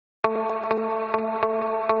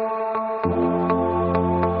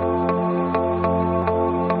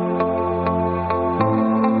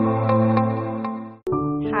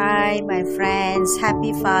friends,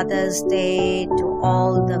 happy Father's Day to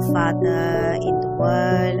all the father in the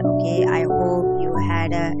world. Okay, I hope you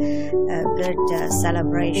had a good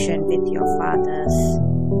celebration with your fathers.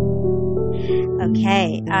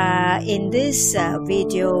 Okay, in this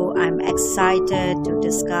video, I'm excited to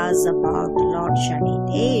discuss about Lord Shani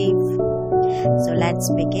Dev. So let's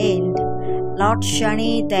begin. Lord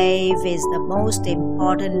Shani Dev is the most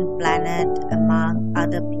important planet among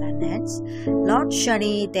other planets. Lord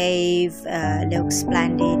Shani Dev looks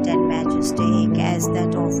splendid and majestic as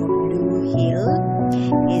that of a blue hill.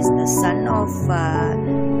 He is the son of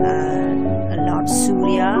Lord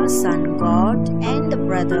Surya, sun god, and the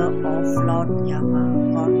brother of Lord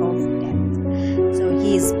Yama, god of death. So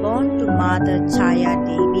he is born to Mother Chaya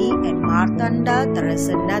Devi and Martanda. There is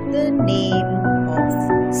another name of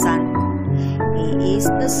sun. He is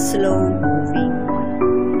the slow-moving one.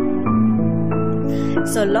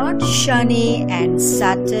 So Lord Shani and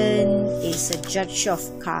Saturn is a judge of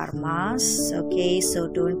karmas. Okay, so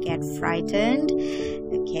don't get frightened.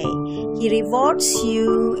 Okay, he rewards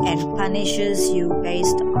you and punishes you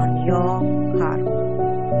based on your karma.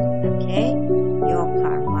 Okay, your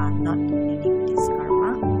karma, not anybody's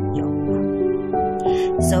karma, your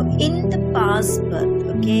karma. So in the past birth,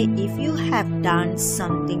 okay, if you have done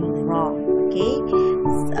something wrong, okay,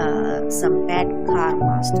 some bad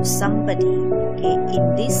karmas to somebody, okay,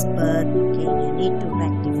 in this birth, okay, you need to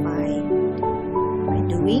rectify it by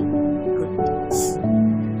doing good deeds.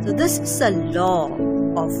 So this is a law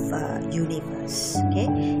of universe. Okay,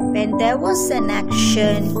 when there was an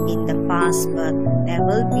action in the past birth, there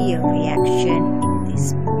will be a reaction in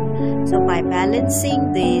this birth. So by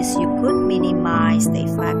balancing this, you could minimize the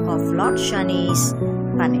effect of Lord Shani's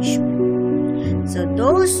punishment. So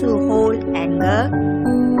those who hold anger,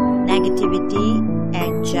 negativity,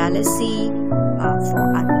 and jealousy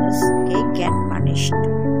for others, okay, get punished.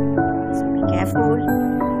 So be careful.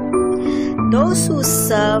 Those who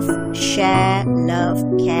serve, share, love,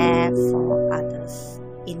 care for others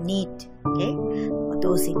in need, okay, for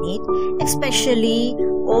those in need, especially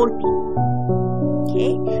old people,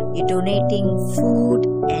 okay, you're donating food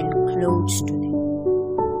and clothes to them,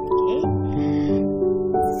 okay,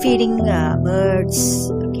 feeding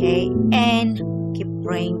birds, okay, and keep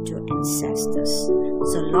praying to ancestors.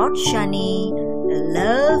 So Lord Shani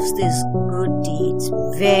loves these good deeds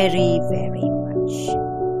very, very much.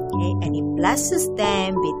 And he blesses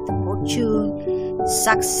them with fortune,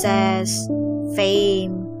 success,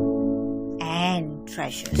 fame, and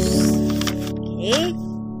treasures. Okay,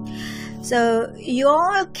 so you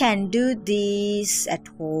all can do this at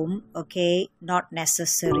home. Okay, not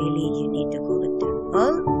necessarily you need to go to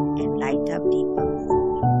temple and light up deepa.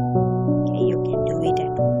 Okay, you can do it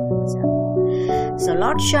at home. So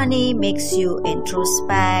Lord Shani makes you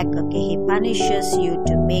introspect. Okay, he punishes you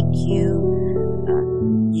to make you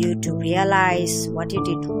to realize what you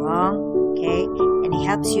did wrong, okay, and he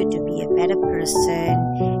helps you to be a better person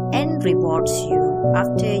and rewards you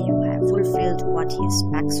after you have fulfilled what he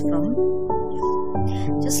expects from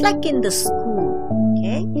you. Just like in the school,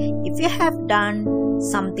 okay, if you have done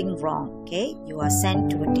something wrong, okay, you are sent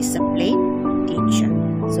to a disciplined teacher.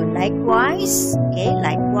 So likewise, okay,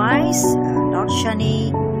 Lord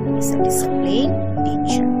Shani is a disciplined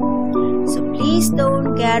teacher. So please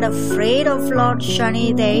don't get afraid of Lord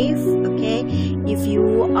Shani Dev, okay? If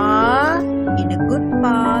you are in a good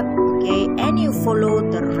path, okay, and you follow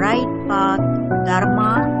the right path,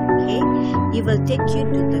 Dharma, okay, he will take you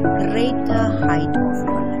to the greater height of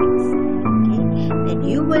your life, okay? Then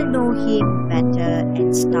you will know him better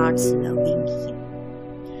and starts loving him,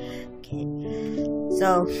 okay?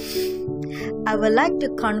 So, I would like to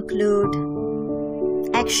conclude.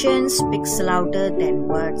 Action speaks louder than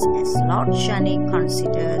words as Lord Shani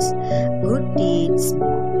considers good deeds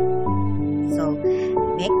more. So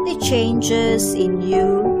make the changes in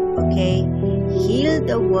you, okay? Heal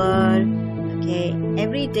the world, okay?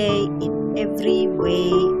 Every day, in every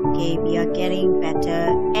way, okay? We are getting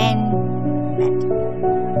better and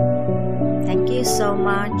better. Thank you so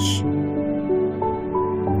much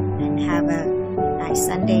and have a nice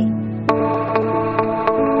Sunday.